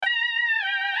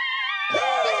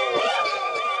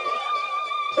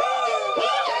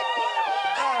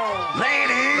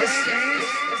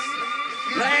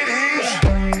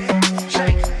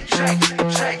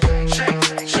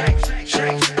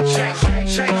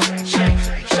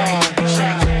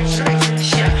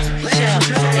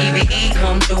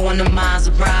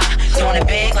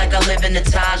in the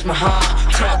Taj Mahal.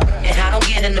 Talk, and I don't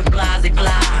get in the blase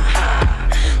blah.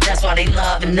 That's why they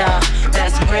loving her.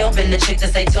 That's real, been the chick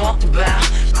that they talked about.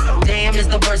 Damn is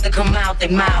the words that come out their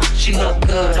mouth. She look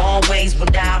good, always,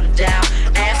 without a doubt.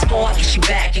 Ask for it, she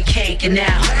back and caking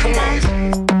now. Come on.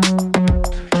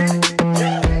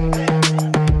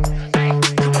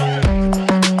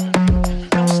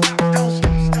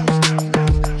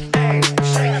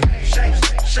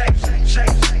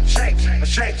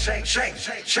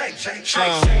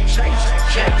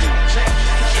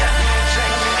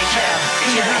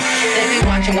 They be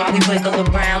watching while we wiggle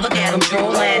around. Look at them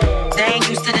drooling. They ain't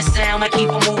used to the sound. I keep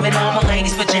them moving on. My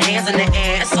ladies, put your hands in the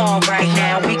air. It's alright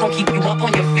now. We gon' keep you up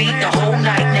on your feet the whole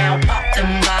night now. Pop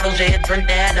them bottles, yeah, drink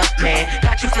that up, man.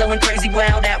 Got you feeling crazy,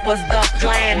 well, that was the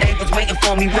plan. They was waiting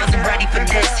for me, wasn't ready for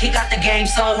this. He got the game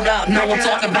sold up. No one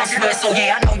talking about Swiss, so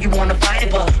yeah, I know you wanna fight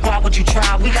it, but why would you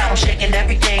try? We got them shaking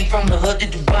everything from the hood to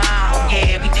Dubai. Oh,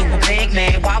 yeah, we do a big,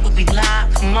 man. Why would we lie?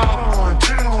 Come on. 1,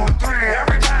 2, 3,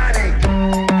 everybody.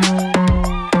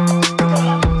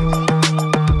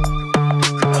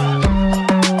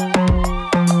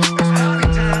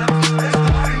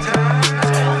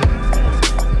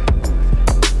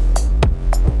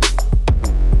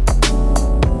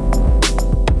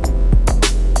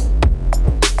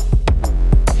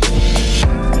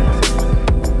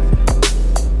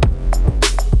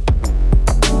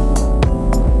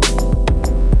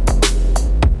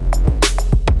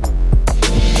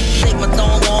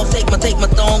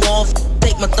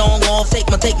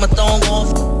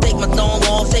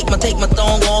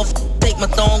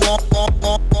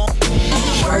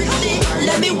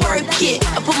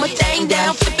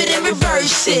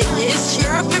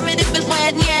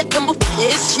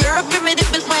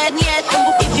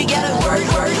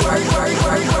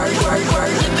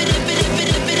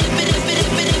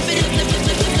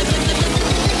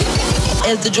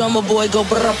 As the drummer boy go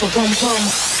brr-pa-pum-pum.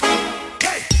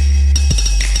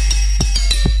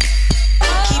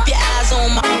 Keep your eyes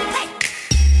on my.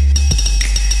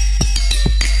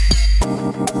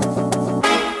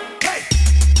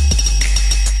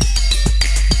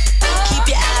 Keep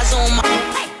your eyes on my.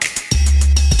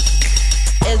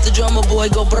 As the drummer boy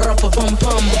go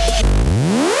brr-pa-pum-pum.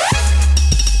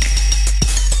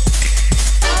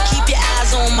 Keep your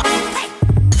eyes on my.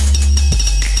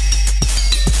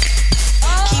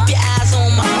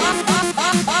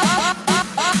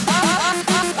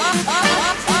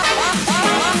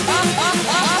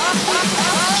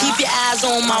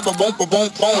 Ba-boom, ba-boom,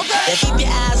 boom. Yeah, keep your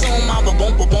eyes on my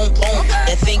ba-boom, ba-boom, boom.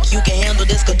 That think you can handle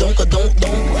this, ka-dunk, ka-dunk,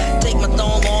 dunk. Take my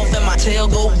thumb off and my tail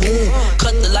go boom.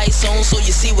 Cut the lights on so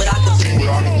you see what I can do.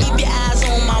 Keep your eyes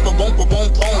on my ba-boom,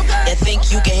 ba-boom, boom. That think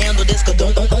you can handle this,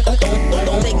 ka-dunk, dunk, dunk, dunk,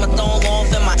 dunk. Take my thumb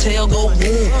off and my tail go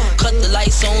boom. Cut the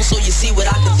lights on so you see what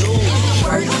I can do.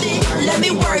 Work it, let me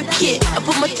work it. I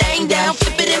put my thing down,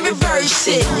 flip it and reverse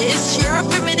it. It's your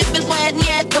primitive, it's why I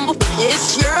need them.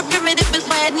 It's your primitive, it's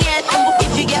why I need them.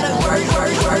 If you gotta work,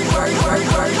 work, work, work, work,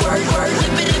 work, work, work.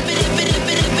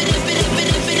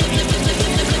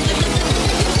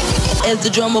 As the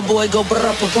drummer boy go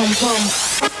brr-pa-pum-pum.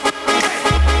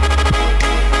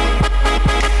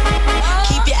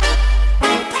 Keep your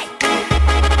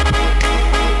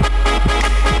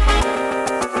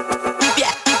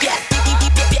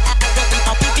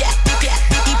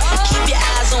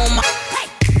eyes on my.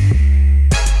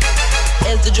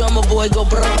 As the drummer boy go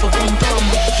brr-pa-pum-pum.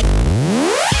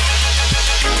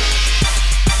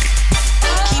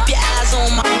 Keep your eyes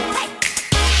on my.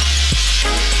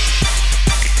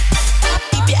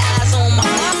 Keep your eyes on my.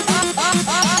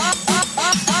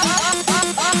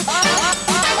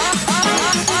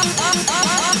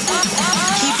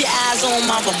 Keep your eyes on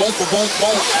my ba-boom, ba-boom,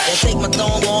 boom. Yeah, take my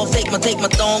thong off, take my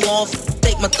thong off.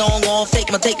 Take my thong off, take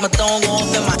my thong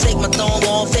off. And my take my thong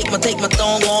off, take my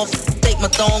thong off. Take my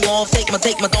thong off, take my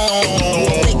thong off.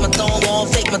 Take my thong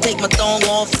off, take my thong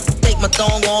off. Take my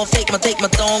thong off, take my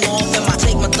thong off. And my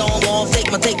take my thong off, take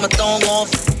my thong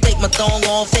off. Take my thong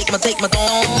off, take my thong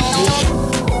off.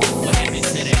 What happened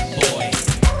to that boy?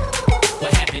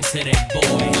 What happened to that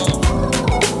boy?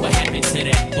 What happened to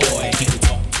that boy?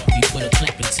 You put a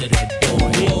clip into that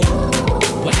boy.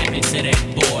 What happened to that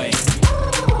boy?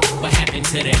 What happened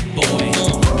to that boy?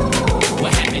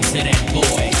 What happened to that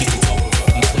boy? You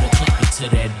put a clip into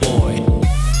that boy.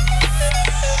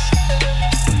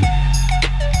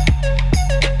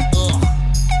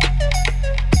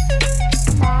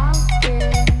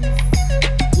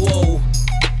 Whoa.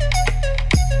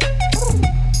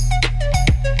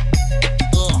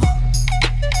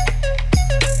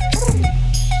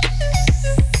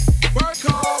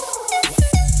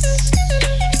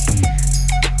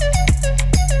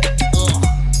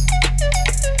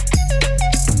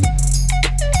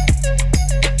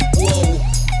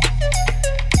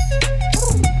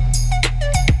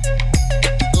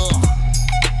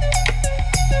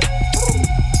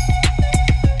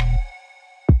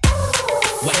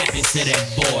 to that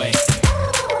boy?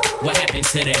 What happened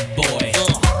to that boy?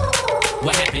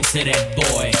 What happened to that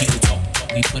boy? He would talk,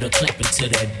 we put a clip into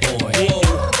that boy.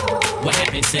 What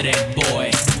happened to that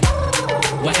boy?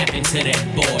 What happened to that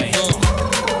boy?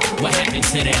 What happened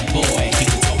to that boy? He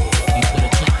would talk, we put a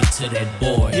clip into that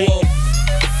boy.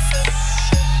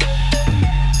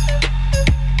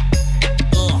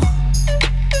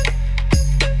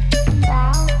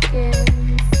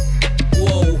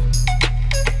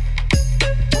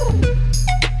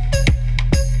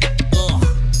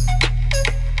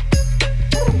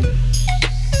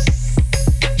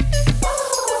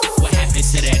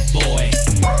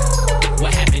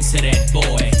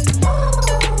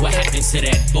 To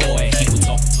that boy, he would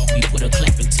talk, we put a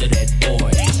clip into that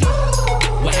boy.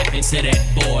 What happened to that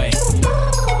boy?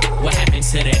 What happened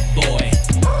to that boy?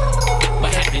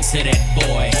 What happened to that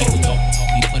boy? He would talk,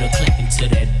 we put a clip into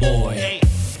that boy.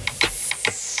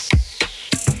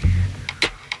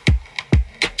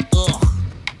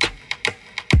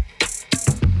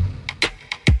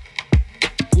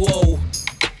 Whoa.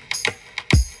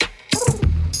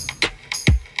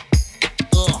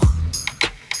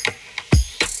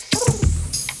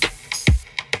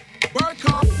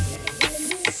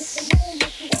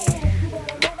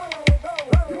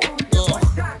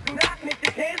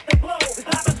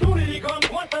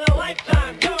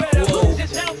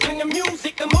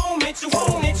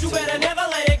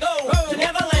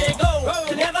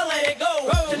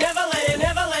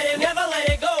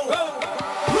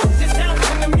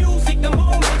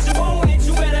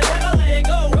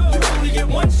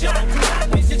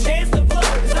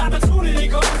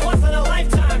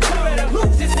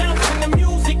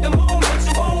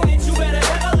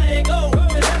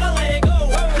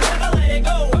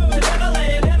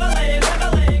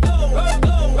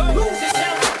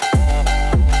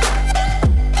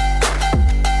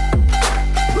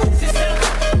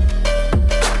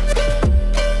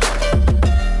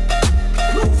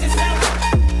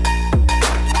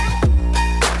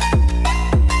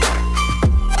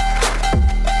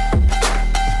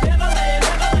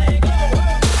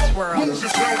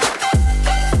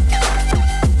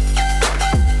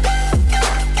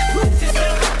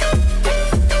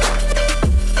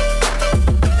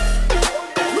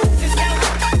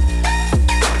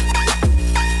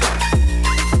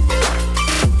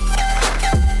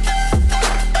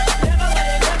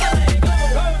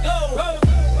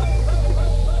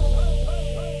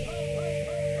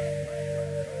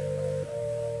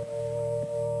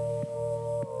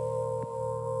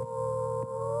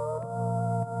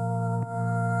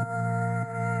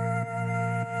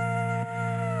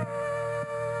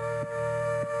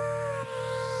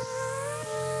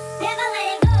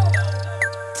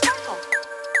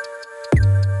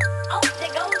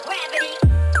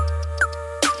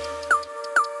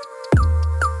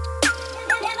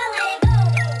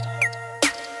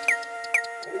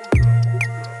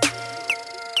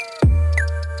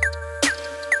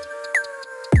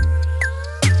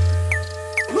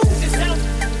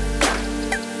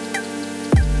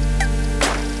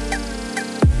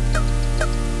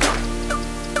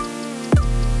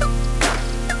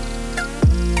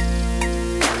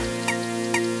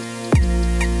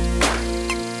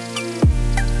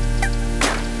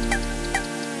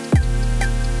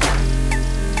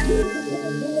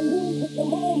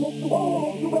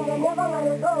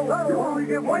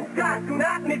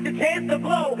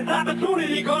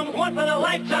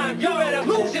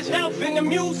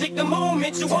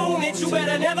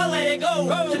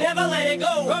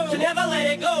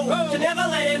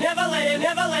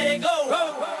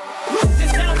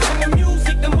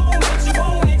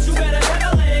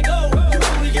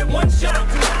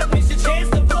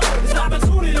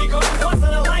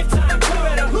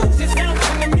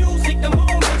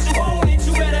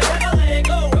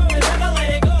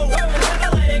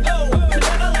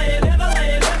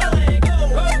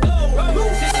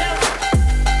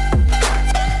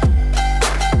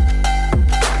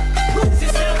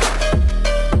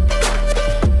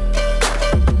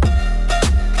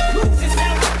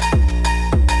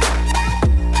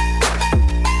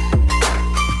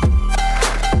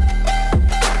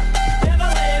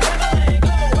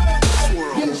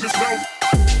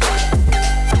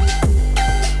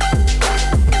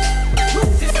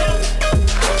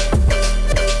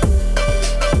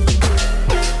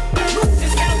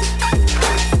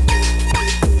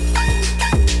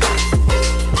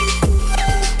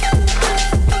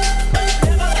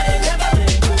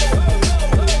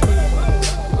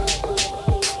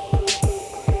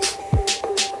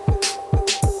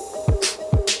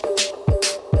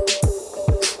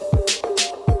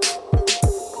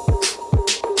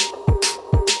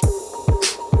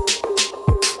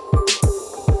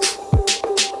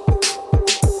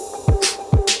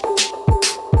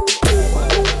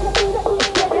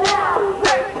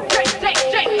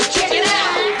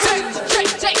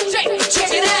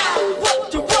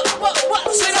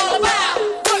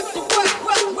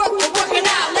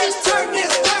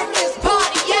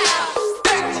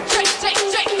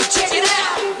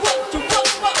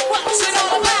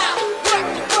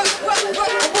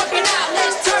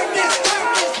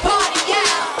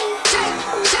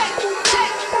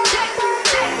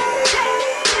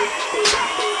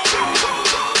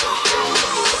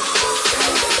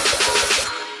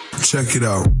 Check it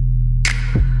out.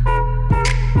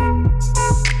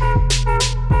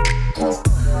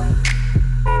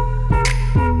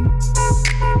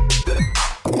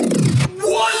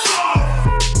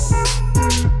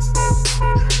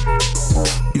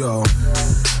 Yo.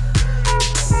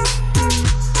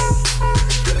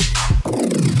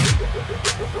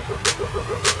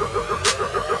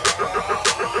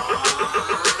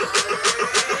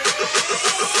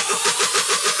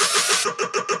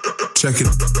 Check it.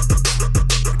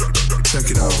 Check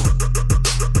it out.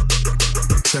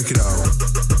 Check it out.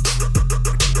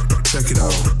 Check it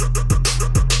out.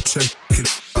 Check it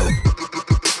out.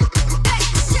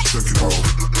 Check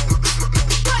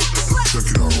it out. Check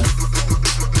it out.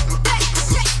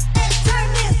 Turn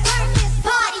this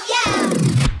party out.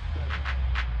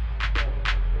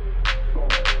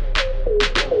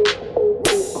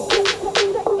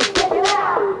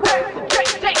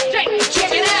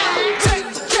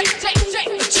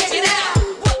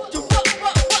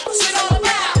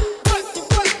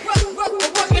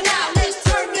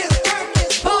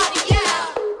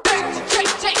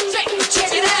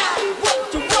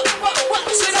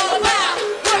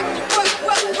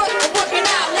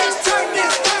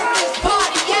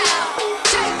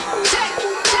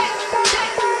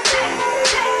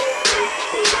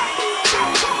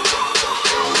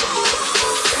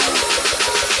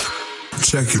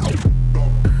 Check it.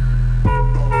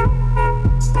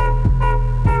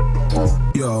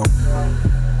 Yo.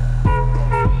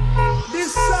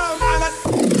 This song and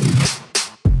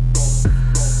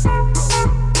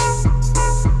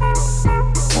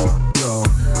Yo.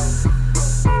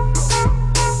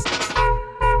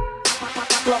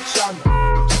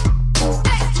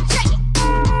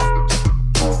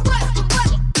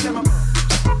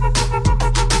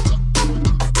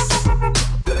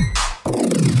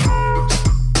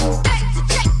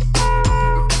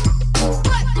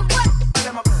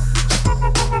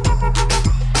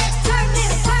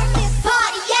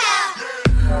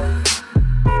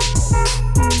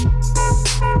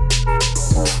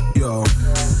 Yo.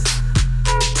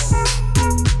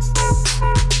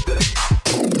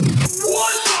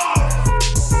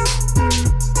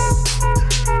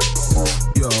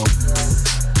 Yo.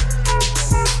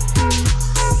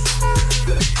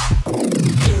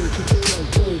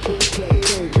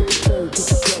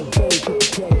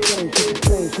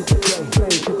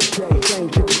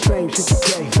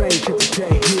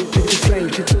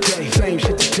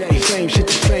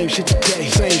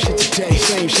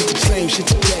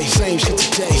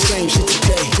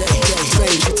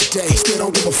 still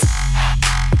don't give a f.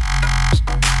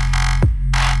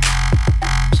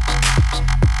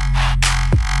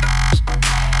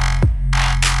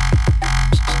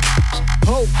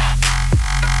 Hope.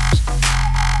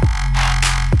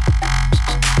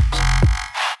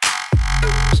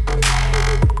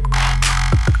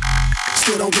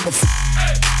 Still don't give a f.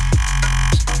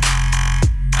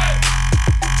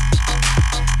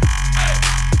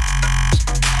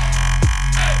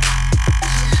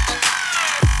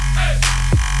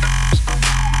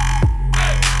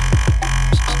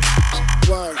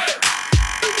 Word.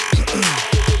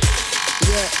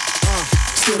 Yeah,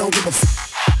 still don't give a f.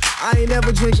 I ain't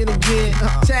never drinking again.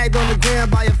 Tagged on the gram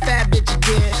by a fat bitch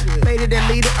again. Made it a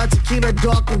liter of tequila,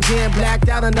 dark and gin. Blacked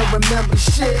out and don't remember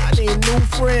shit. I need new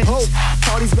friends. Hope.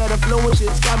 All these better fluid shit.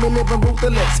 Got me living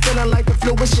ruthless. Feeling like the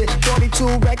fluid shit.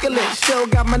 42 reckless. Still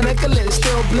got my necklace.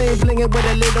 Still bling blinging with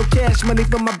a little cash money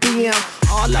for my BM.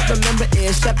 All I remember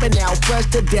is stepping out fresh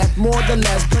to death. More than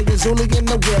less. Playing Zulu in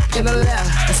the whip. In the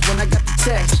left. That's when I got the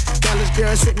text. Dallas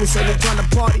girls hit me saying they trying to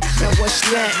party. Now what's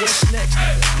next? What's next?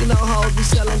 You know hoes be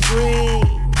selling dreams.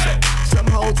 Some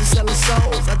hoes are selling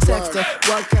souls. I text her,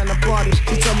 what kind of party?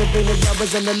 She told me bring the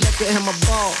rubbers and the liquor and my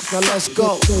balls. Now let's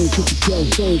go.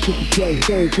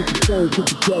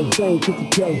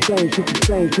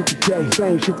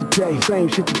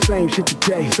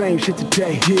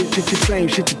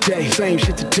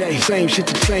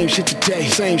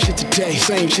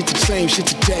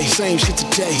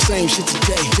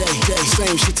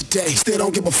 Still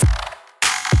don't give a f.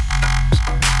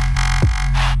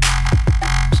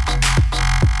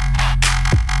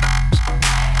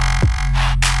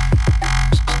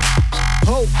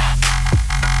 Hope.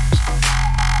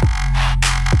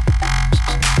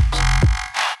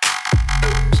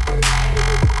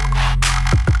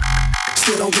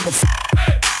 Still don't give a f.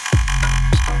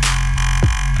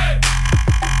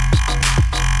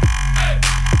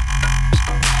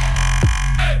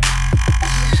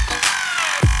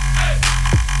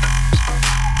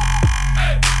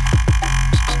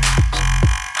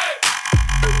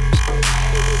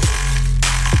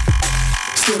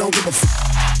 Still don't give a f.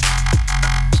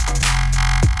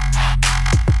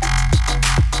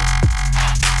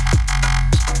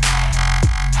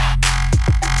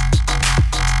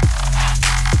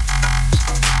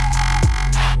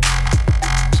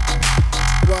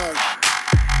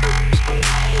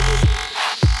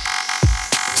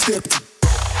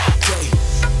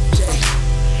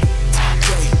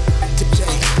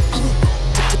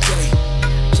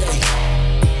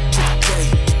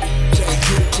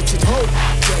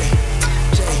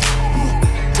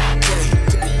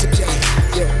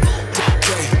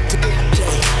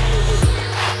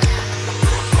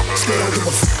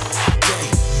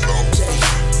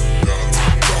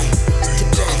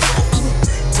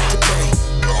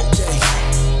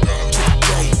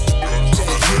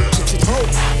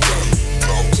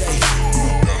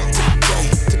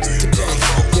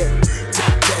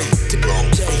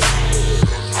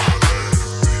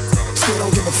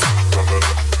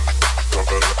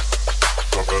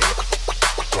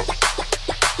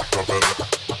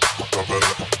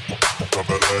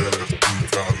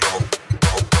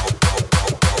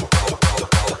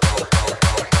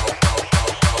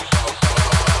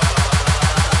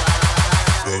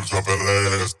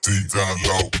 ass deep down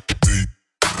low, deep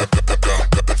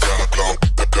down low,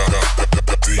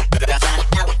 deep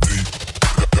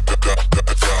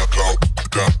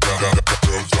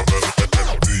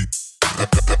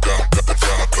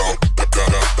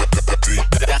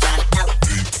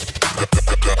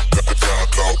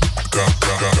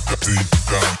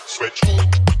switch.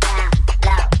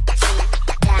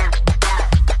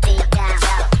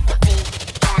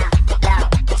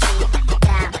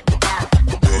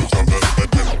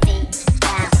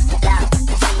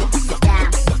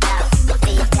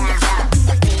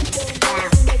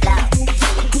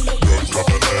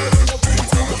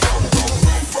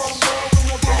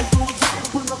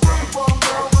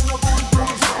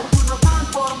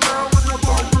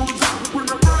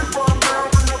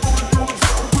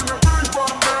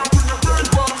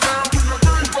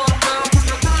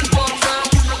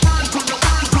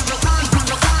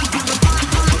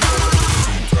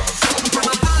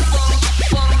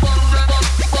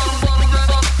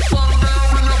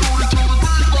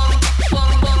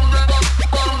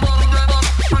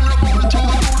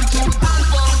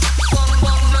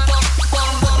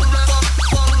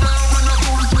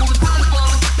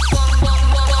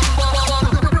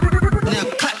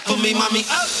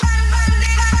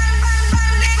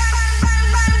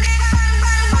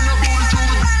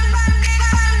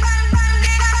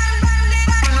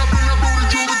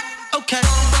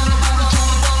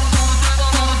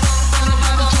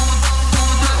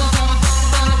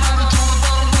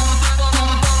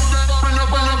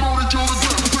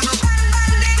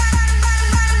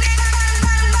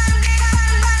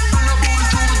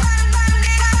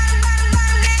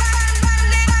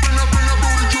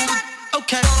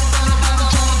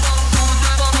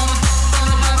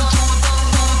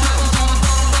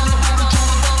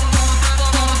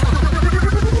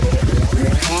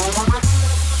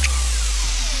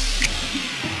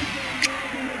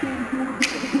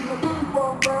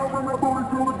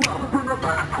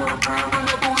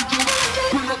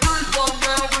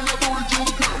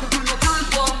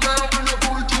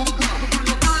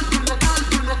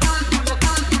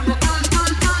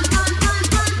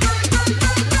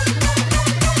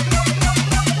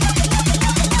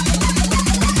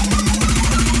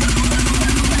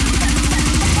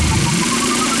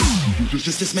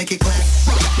 Just make it clap.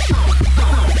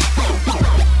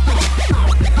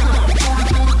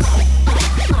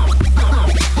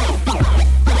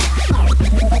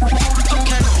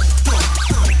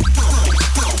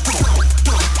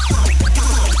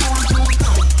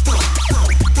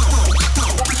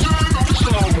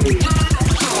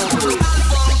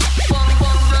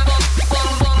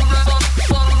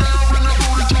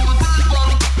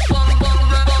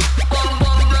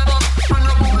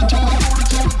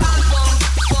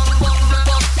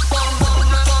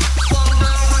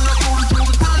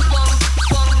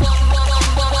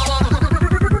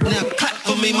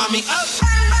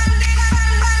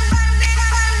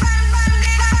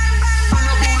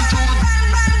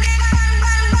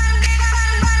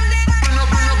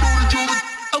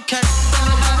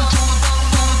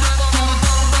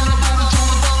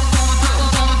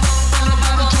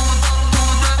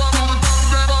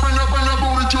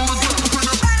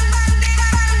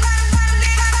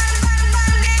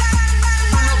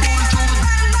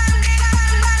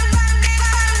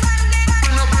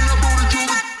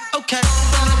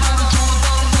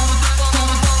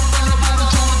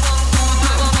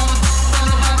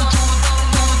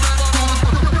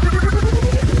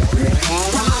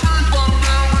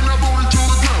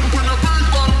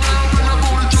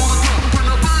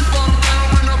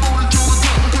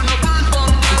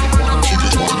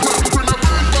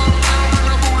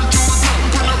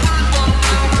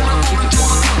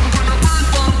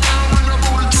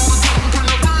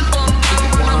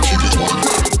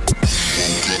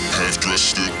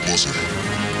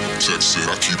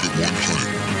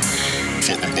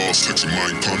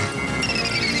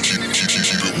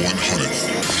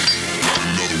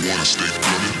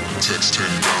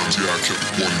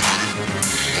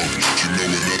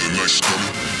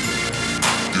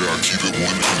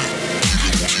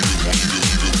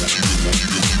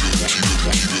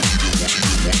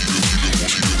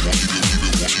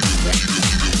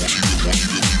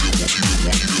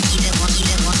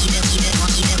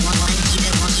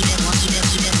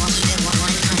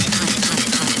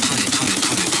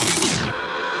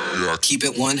 Keep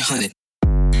it 100.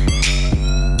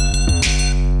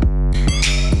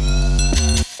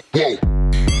 Whoa.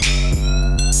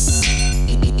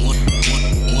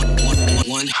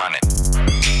 100.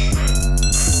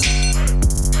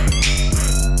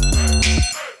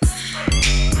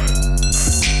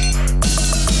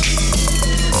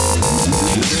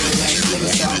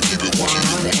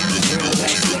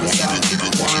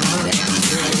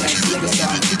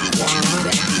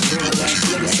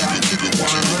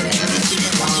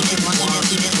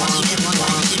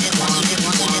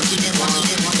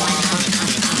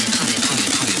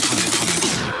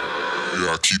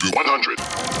 keep it 100.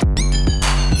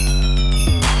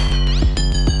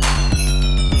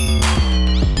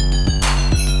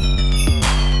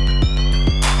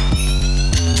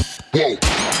 Whoa.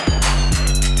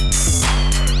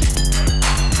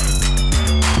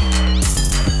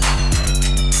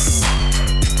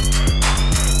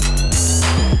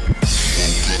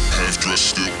 Half dressed,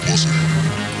 still buzzing.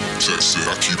 Jack said I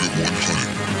keep it 100.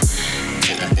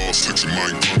 Fucking boss texting my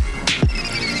gun.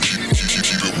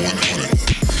 Keep it 100.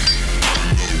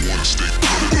 Another one, stay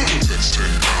good. Text 10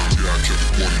 pounds, yeah, I kept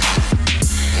it 100.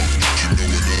 You know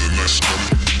another nice stuff.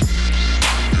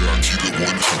 Yeah, I keep it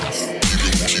 100. Keep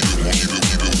it 100.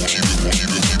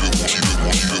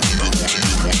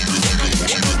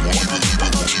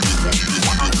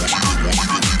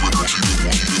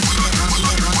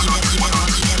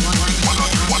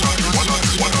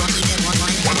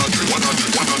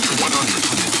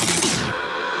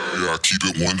 Yeah, I keep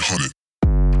it 100.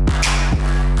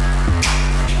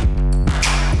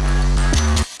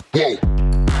 Whoa.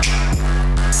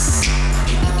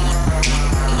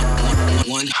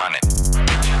 100.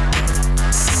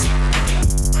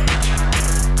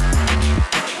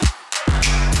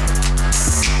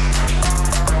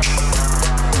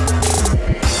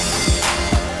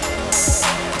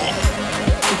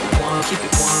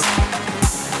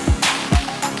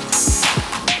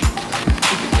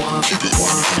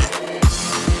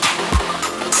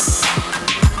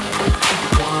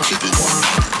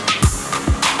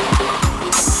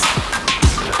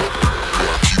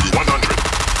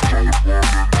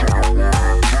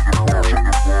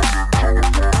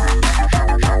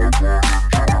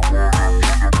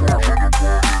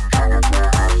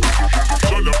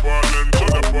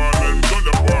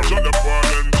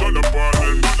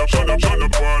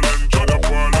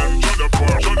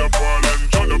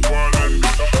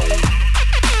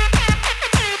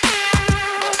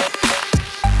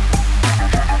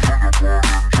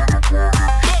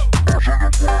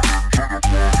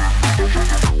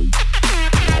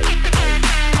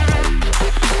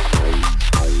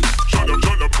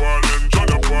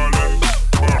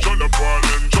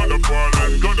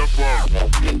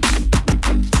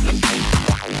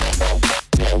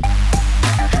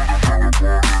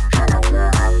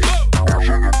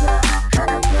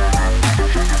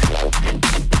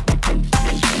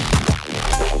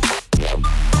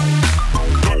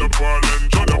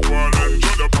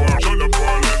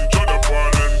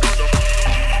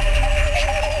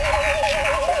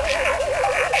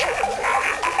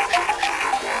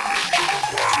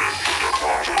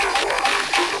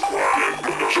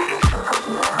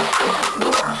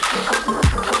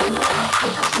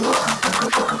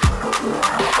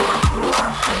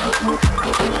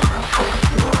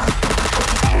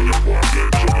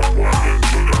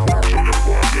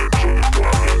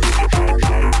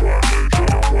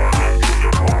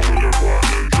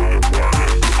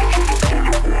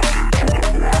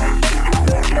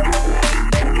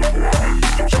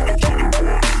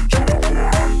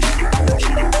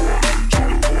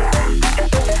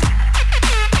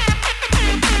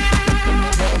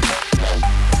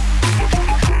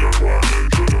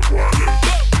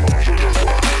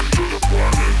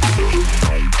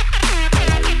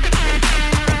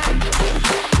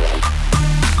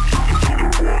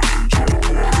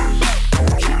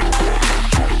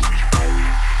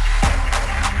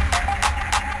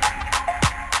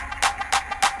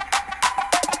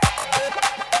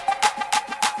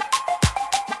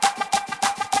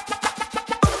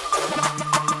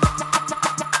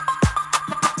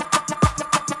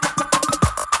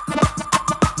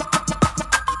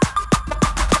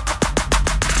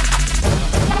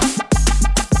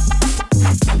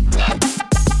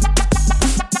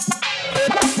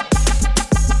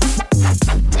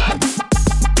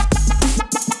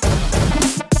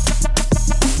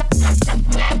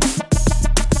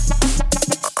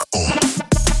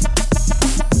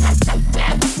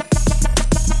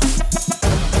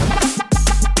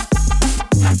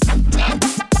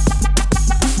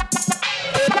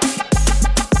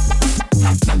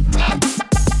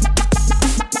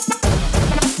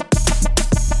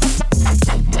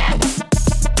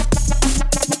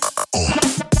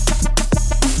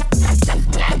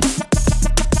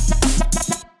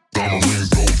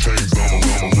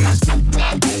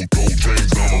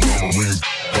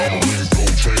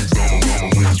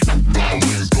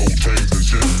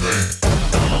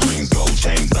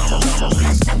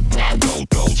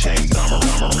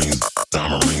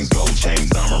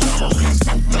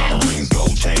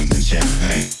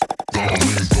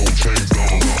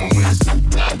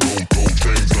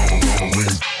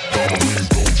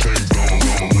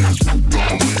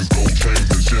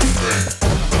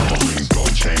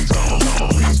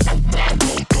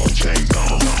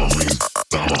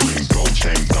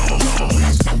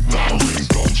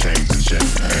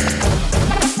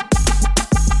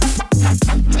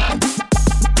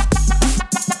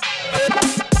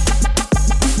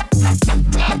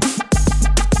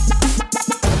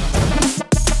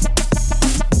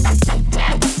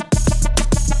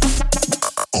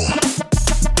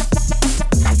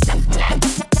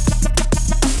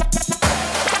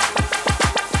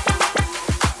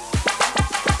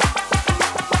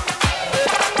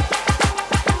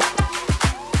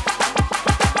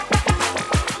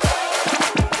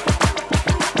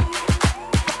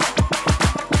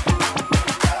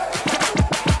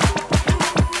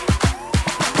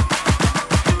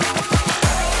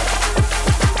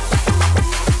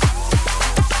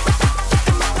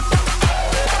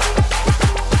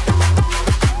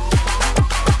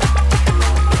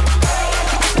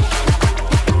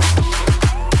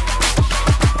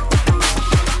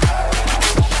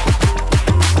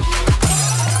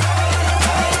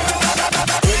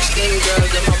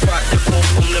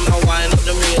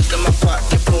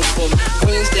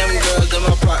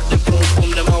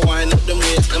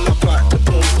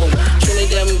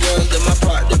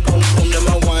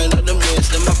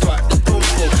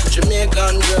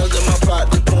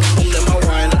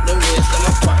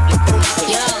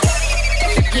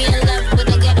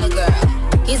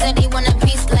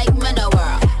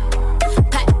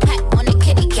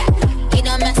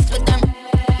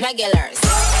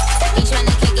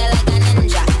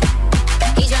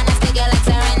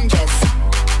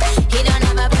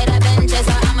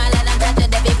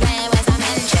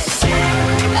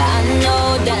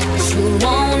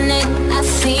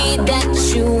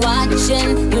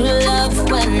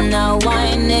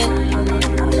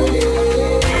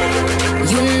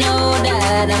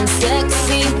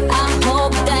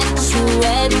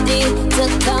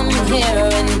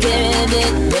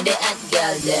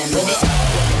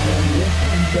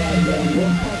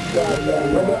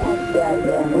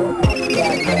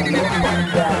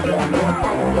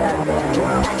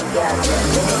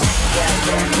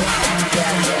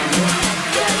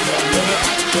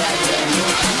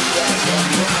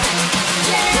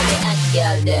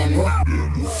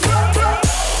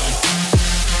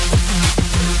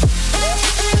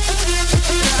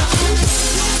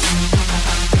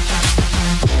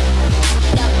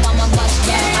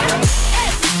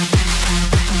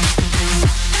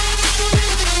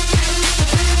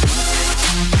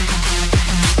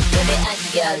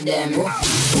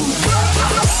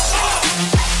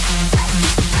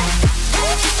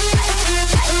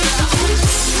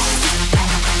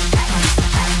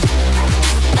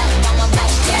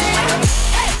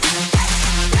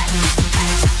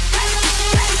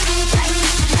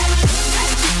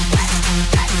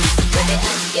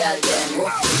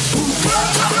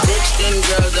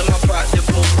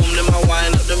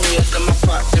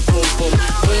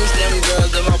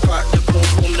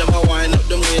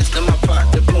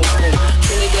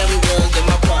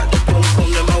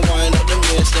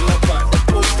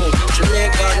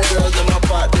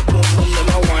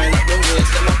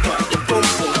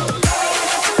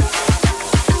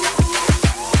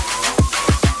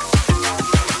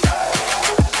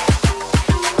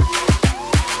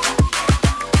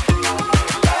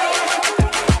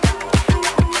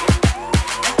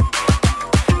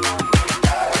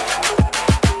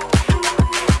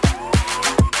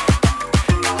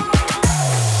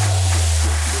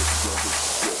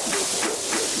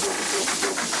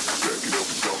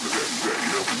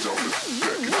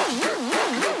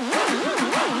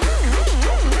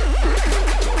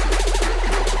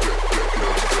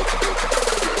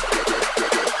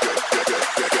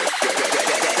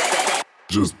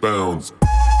 Just bounce.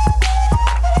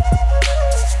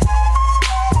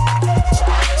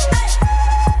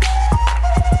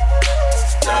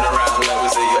 Turn around, let me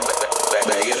see you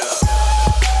bag it up.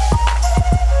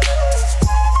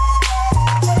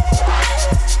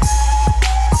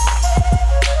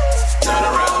 Turn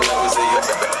around, let me see you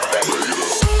bag it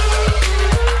up.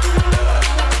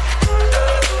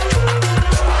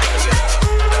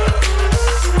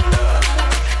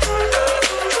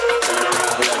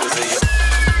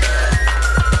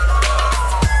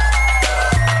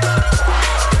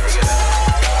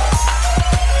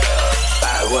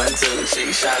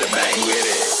 She shot it, bang with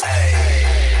it. Hey.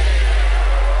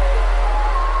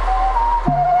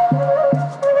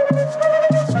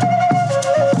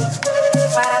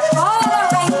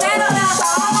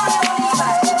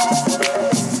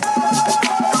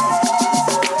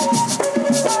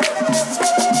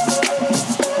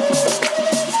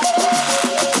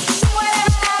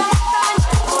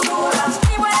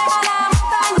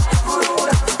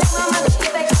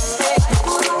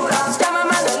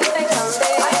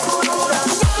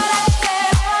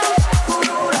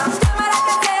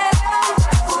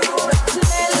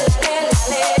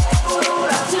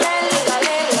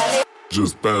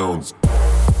 Just bounce.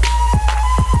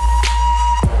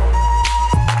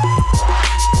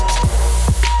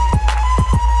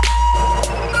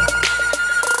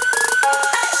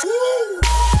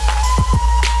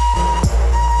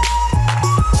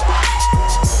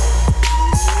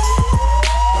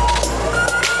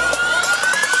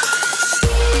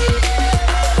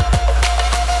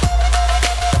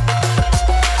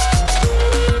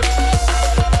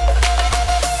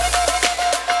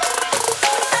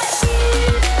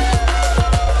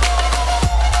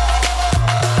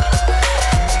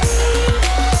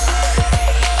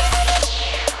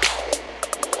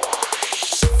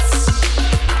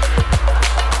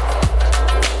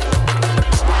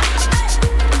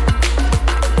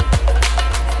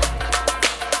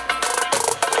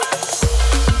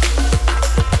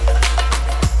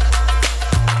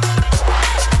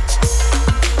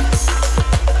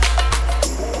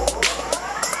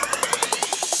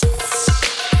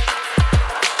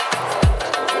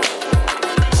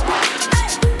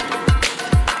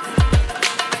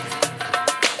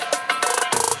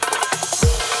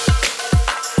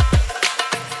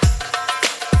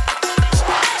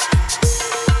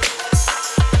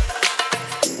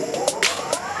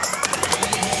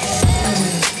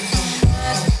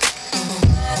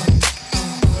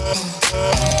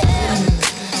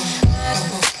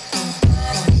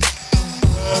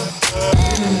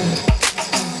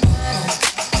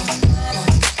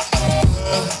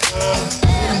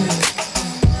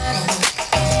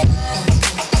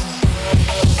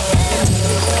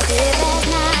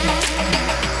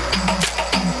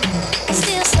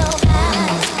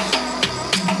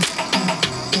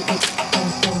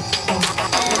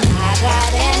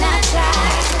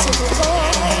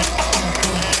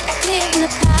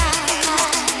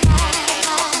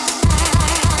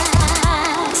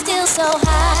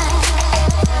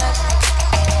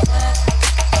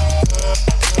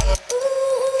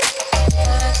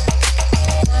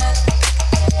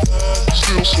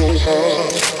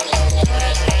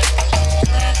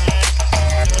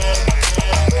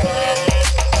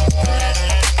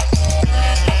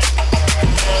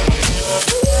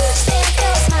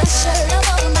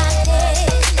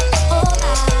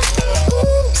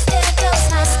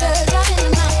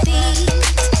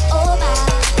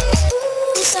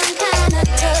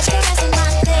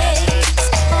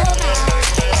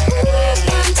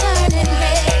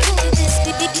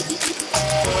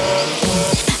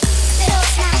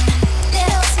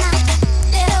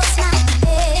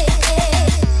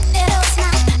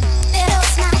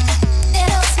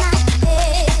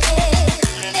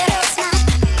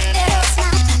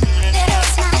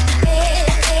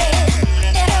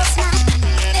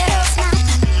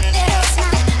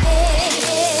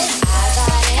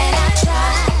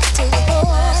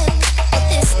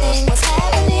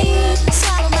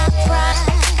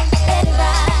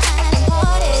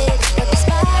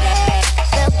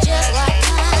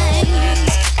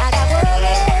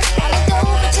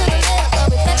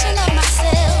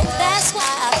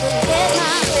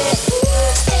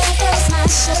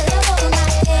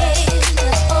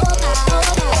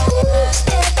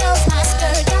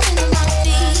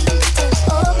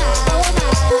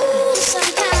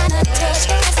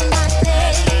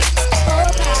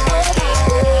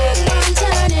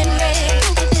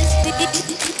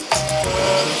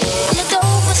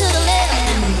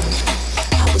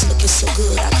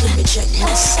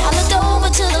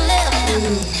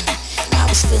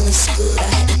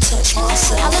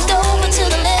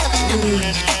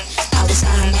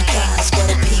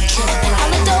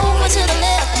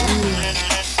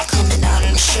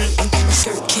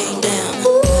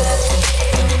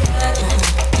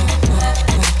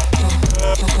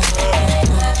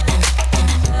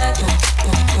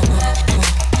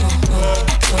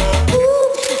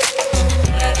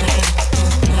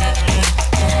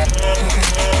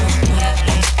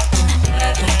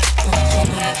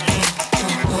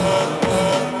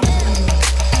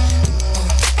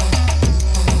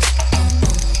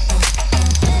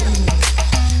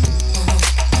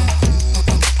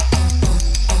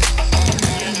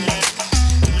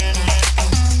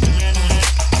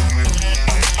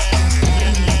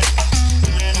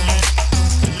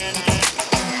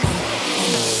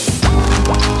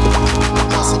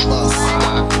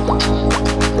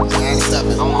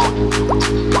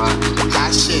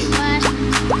 Hot shit.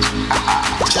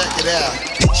 Check it out.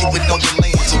 Hit you with no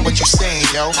delay to what you saying,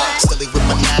 yo. Silly with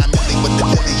my 9 milli with the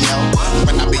dilly, yo.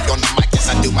 When I be on the mic, yes,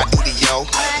 I do my duty, yo.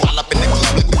 While up in the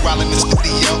club, like we while in the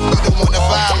studio. You don't wanna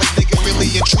violate, nigga, really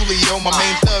and truly, yo. My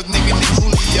main thug, nigga, named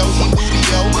Julio. He booty,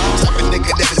 yo. Type of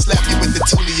nigga that'll slap you with the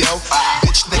tulio.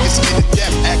 Bitch, niggas scared to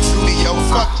death, act fruity, yo.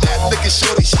 Fuck that, look at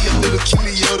shorty, she a little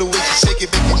cutie, yo. The way she shake it,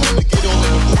 make me wanna get all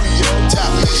in the booty, yo.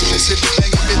 Top bitch, sit there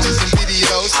banging bitches and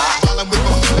videos. While I'm with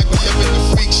my friend, like we up in the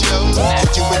freak shows.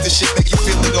 Hit you with the shit, make you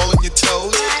feel it all in your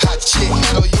toes. Hot chick,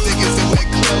 not all you niggas in wet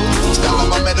clothes. Style of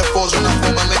my metaphors when I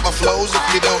formulate my flows. If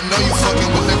you don't know, you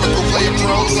fucking with lyrical player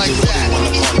pros like that. You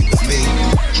wanna party with me?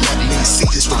 Let me see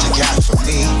just what you got for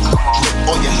me. Look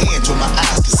on your hands where my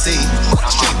eyes can see.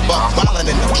 Straight buck violent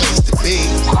in the place to be.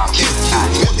 If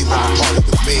you really wanna party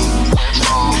with me,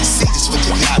 let me see just what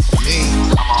you got for me.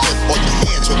 Look on your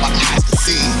hands where my eyes can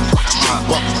see. Straight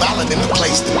buck violent in the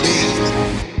place to be.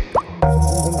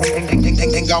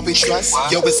 Ain't God we trust.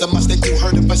 Yo, it's a must that you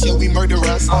heard of us. Yo, we murder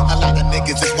us. A lot of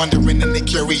niggas is wondering and they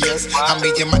curious. How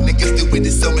me and my niggas do it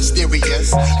is so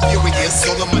mysterious. Furious,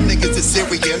 all of my niggas is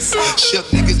serious. Shook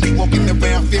niggas be walking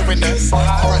around fearing us.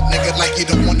 Front nigga like you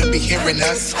don't wanna be hearing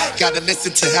us. Gotta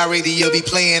listen to how radio be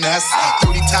playing us.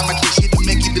 30 time I get shit to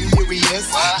make you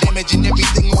delirious. Damaging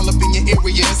everything all up in your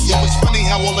areas. Yo, it's funny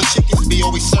how all the chickens be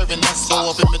always serving us. So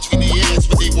up in between the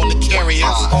ears where they wanna carry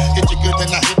us. Hit you good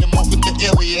then I hit them off with the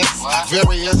alias.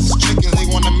 Various chickens, they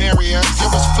wanna marry us. Yo,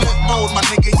 it's flip mode, my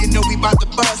nigga, you know we bout to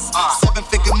bust.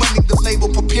 7-figure money, the label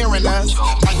preparing us.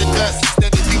 Find the dust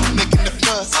instead of you making the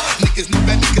fuss. Niggas know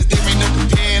better cause there ain't no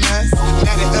comparing us.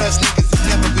 Mad at us, niggas is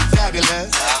never be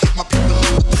fabulous. If my people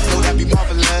know what the flow, that be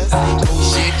marvelous.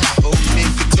 Oh shit, my whole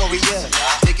name Victoria.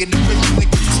 Taking the prison,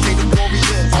 niggas to stay the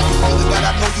warriors. How you feeling that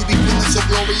I know you be feeling so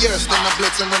glorious. Then I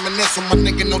blitz and reminisce on my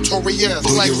nigga Notorious.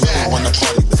 Do Like you really that. wanna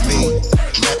party with me?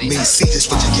 Let me see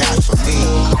just what you got for me.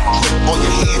 Look on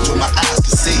your hands where my eyes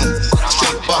can see.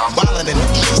 Straight buck violent in the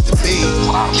place to be.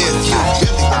 If you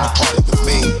really wanna party with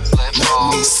me, let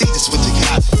me see just what you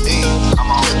got for me.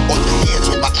 Look on your hands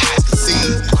where my eyes can see.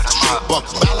 Straight buck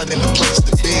violent in the place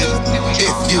to be.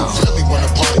 If you really wanna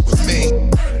party with me.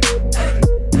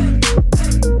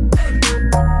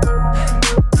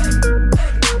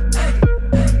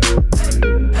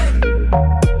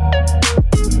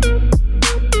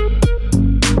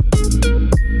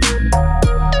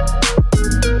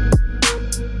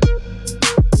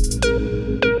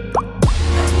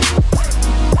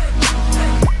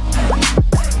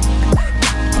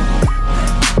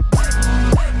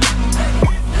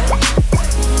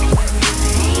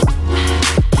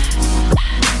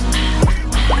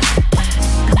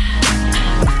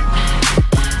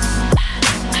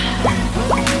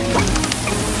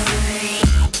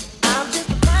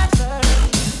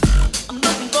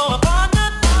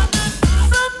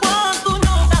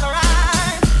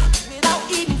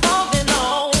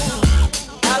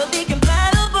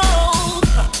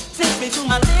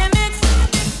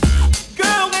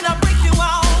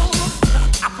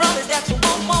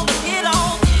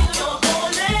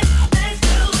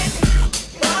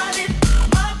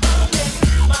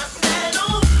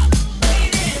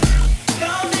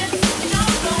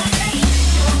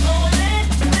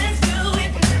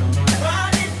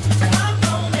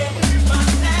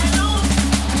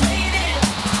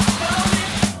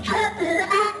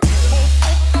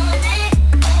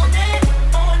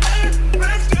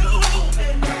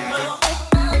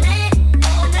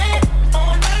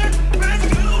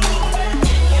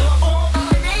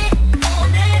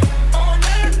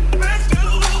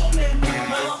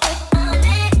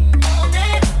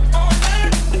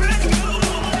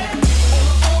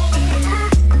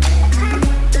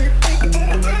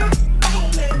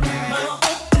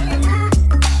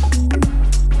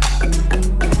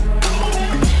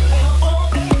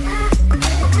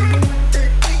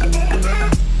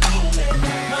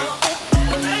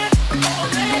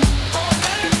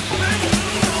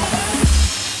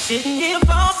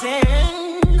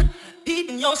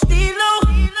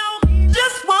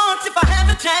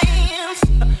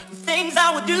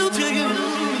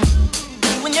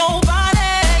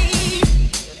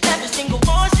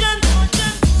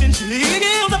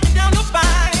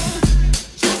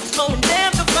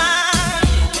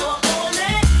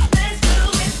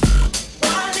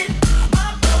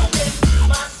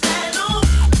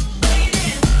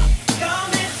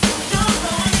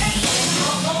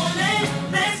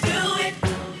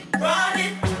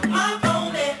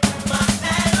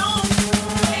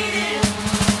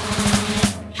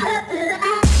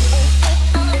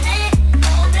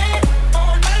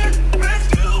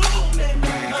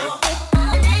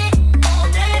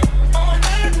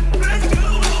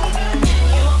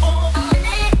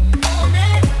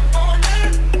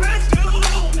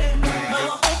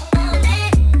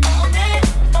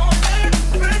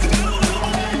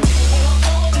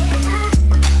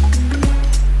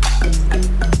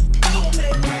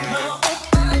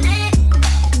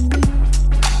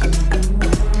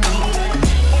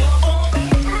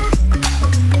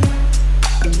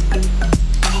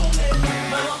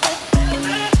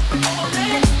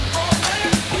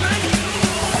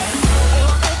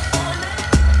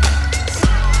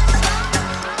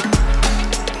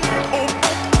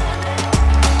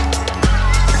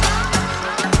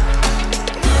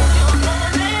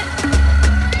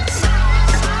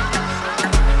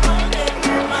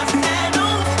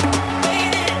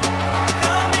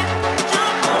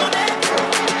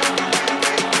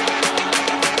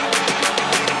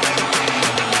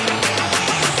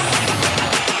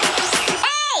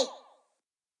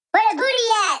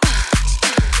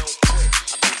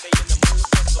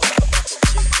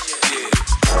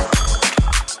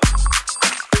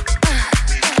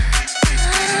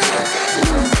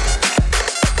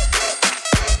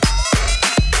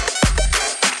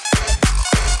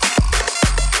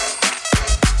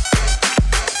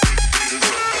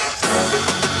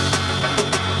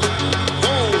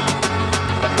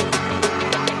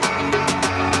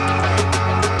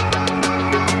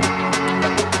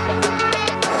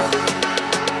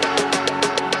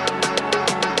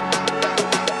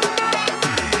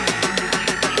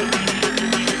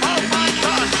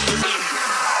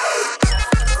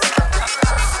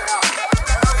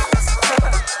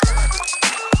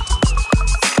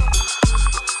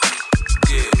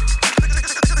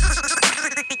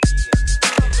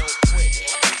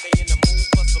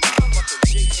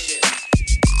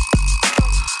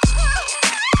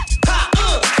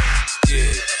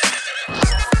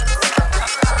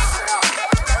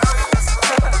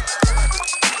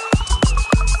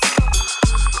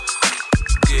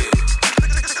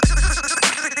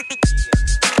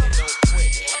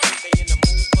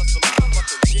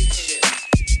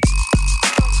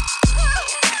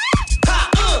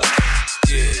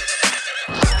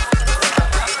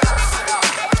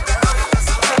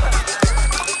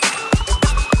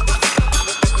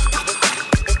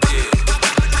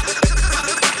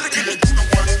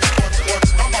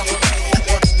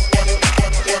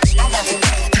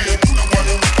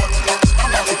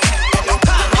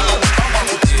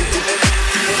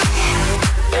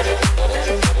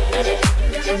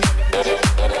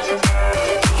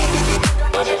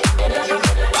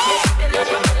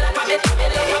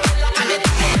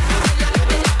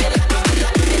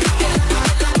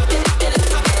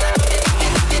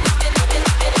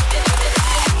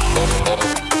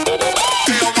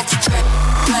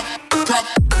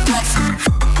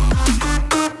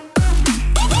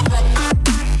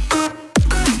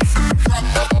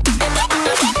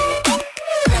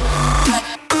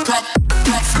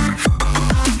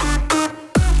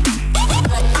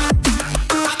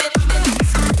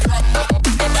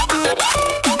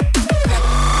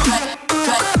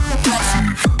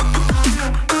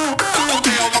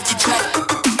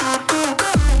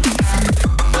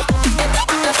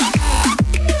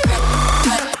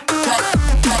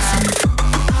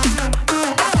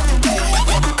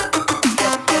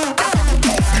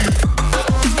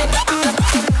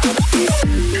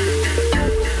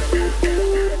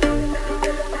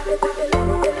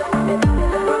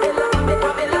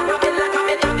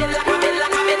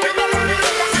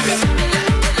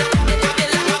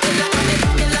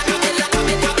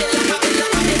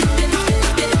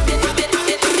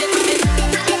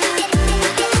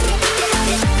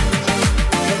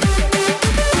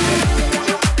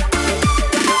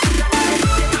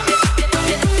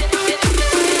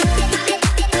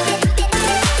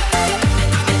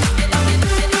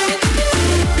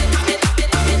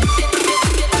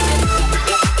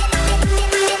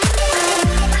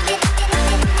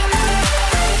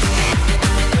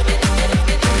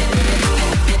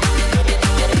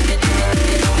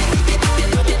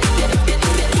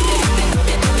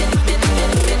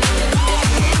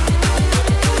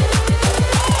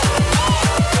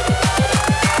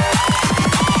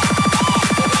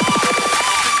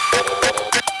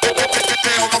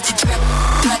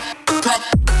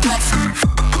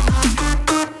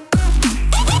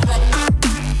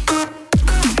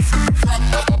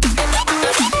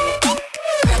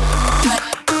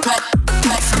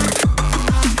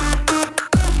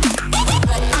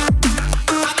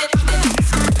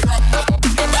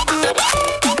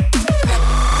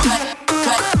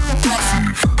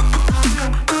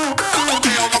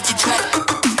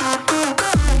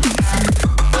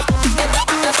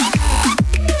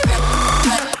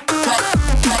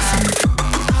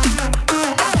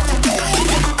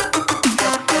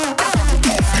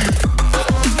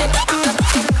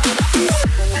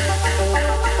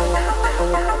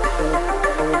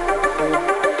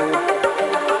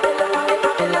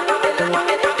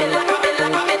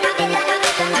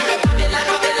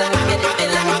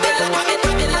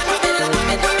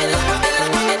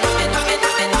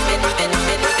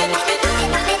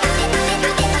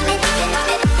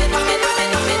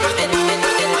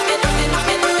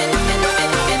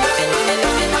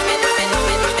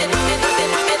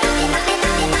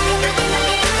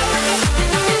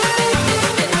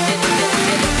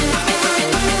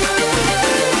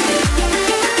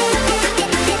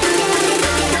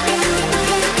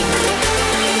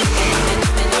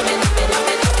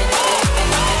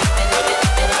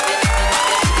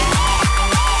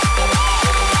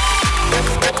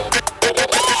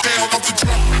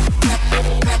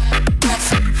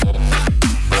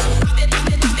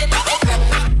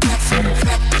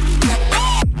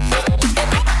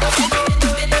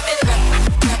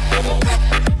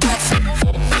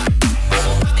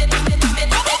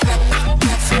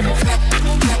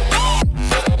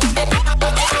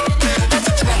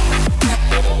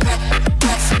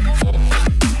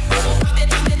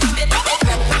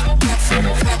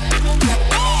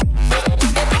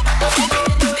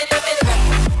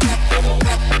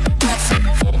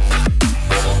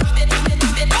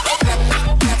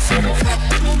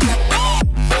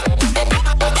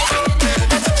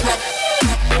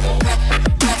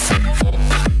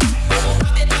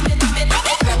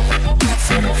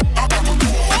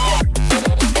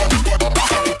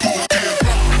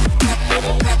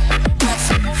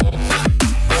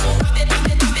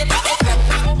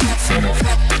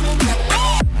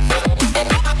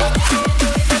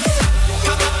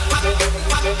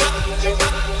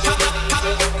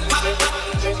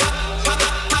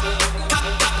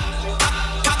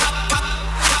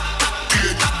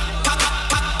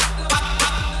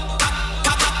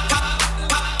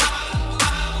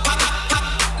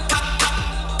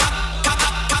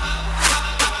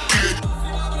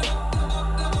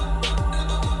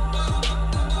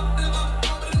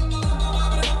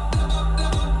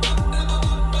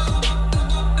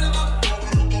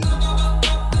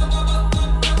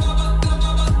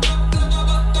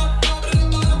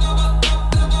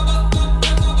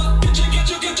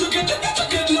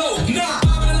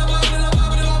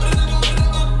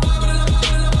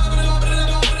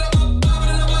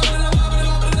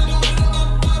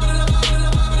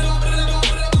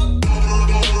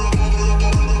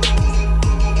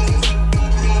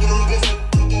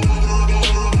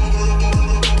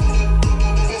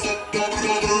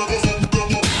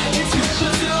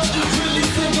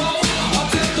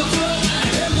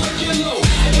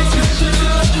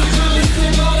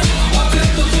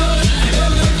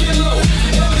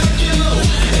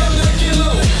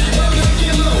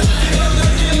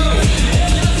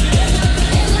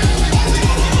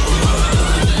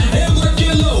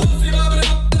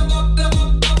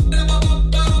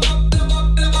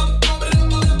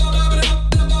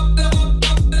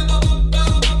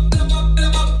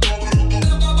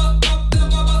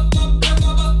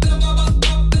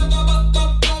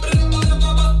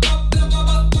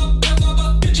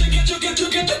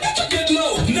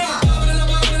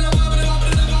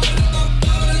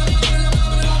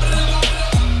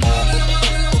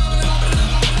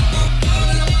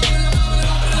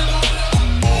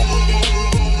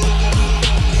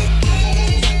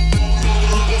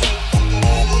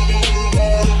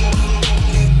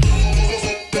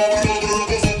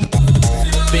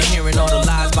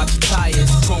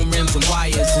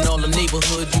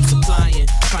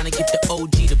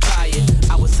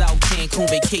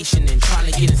 vacationing,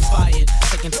 trying to get inspired.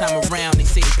 Second time around, they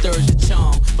say the third's the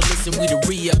charm. But listen, we the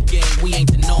re-up game, we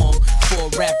ain't the norm.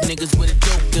 For rap niggas with a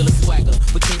dope dealer swagger.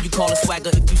 But can you call it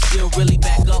swagger if you still really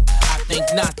back up? I think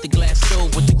not. The glass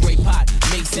stove with the great pot,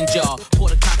 mason jar, pour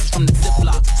the conscious from the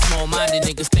Ziploc. Small-minded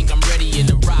niggas think I'm ready in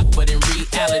the rock, but in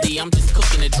reality, I'm just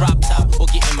cooking a drop top, or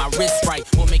getting my wrist right,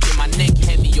 or making my neck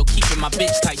heavy, or keeping my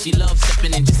bitch tight. She loves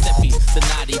stepping in Giuseppe's, the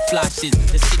naughty flashes,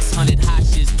 the 600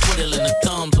 hoshes, twiddling the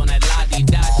thumbs on that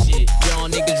la-di-da shit. Y'all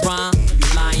niggas rhyme, you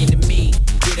lying to me.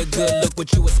 Get a good look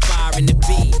what you aspiring to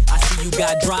be. I see you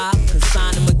got drive,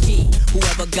 consign him a key.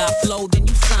 Whoever got flow, then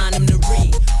you sign him to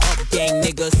read. Up gang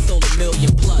niggas, sold $1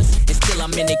 million plus, and still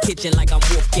I'm in the kitchen like I'm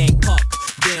Wolfgang Puck.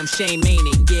 Damn shame, ain't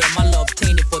it? Yeah, my love's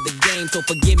tainted for the game, so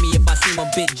forgive me if I seem a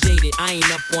bit jaded. I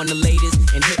ain't up on the latest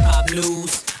in hip-hop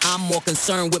news. I'm more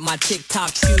concerned with my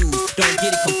TikTok shoes. Don't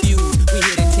get it confused, we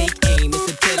here to take aim. It's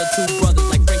the tale of two brothers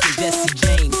like Frank and Jesse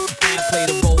James. I play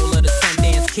the role of the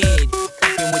Sundance Kid.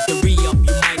 Fucking with the re-up,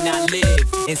 you might not live.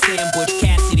 And Sam Butch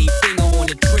Cassidy, finger on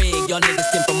the trig. Y'all niggas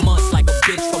sent from us like a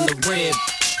bitch from the rib.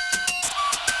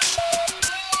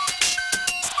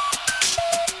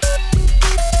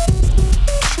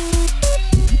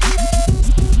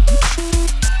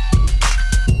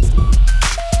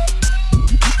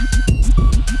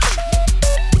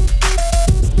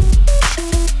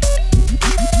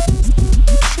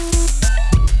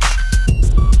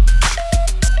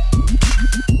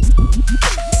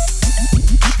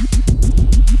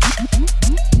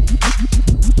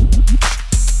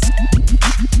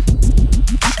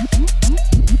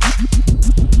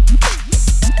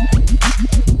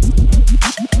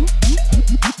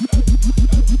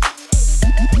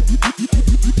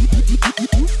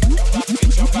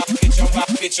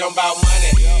 I'm about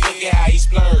money. Look at how he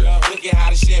splurge. Look at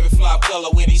how the Chevy flop color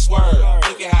when he swerve.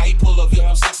 Look at how he pull up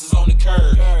them sixes on the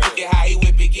curb. Look at how he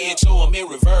whip it into him in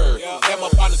reverse. Have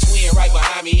up on the twin right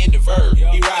behind me in the verb.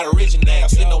 He ride original,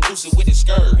 sitting on Lucy with his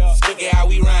skirt. Look at how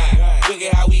we rhyme. Look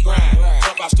at how we grind.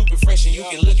 Jump out stupid fresh and you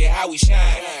can look at how we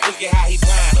shine. Look at how he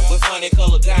blind up with funny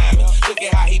color diamonds. Look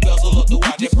at how he bezel up to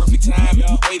watch that perfect timing.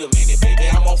 Wait a minute, baby,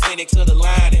 I'm authentic to the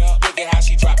line. Look at how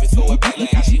she drop it, throw it back, look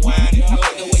how she whine it. I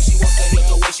like the way she wants to hit,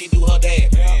 the way she do her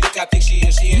dance. Look how thick she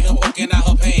is, she and him working out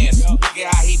her pants. Look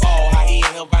at how he ball, how he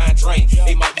and him buying drink.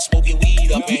 They might be smoking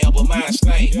weed up in him, but mine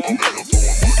stink. I'm at him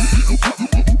throwing money in him, popping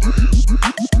rubber bands. I'm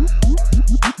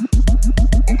at him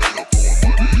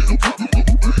throwing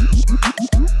money in him,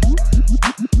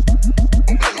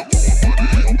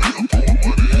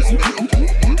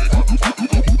 popping rubber bands. I'm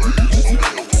at him throwing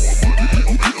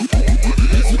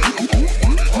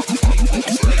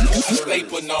Stay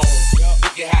putting on.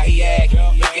 Look at how he act.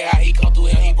 Look at how he come through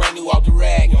and he brand new off the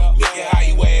rag. Look at how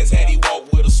he wears hat, he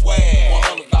walk with a swag.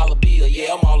 $100 bill,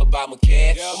 yeah, I'm all about my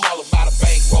cash. I'm all about a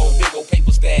bankroll, big old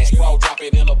paper stash. Scroll drop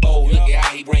it in a bowl. Look at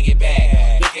how he bring it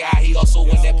back. Look at how he hustle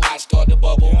when that pot start to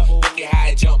bubble. Look at how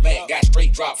it jump back, got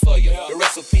straight drop for you. The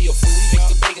recipe of food, mix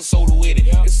the baking soda with it.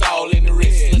 It's all in the wrist.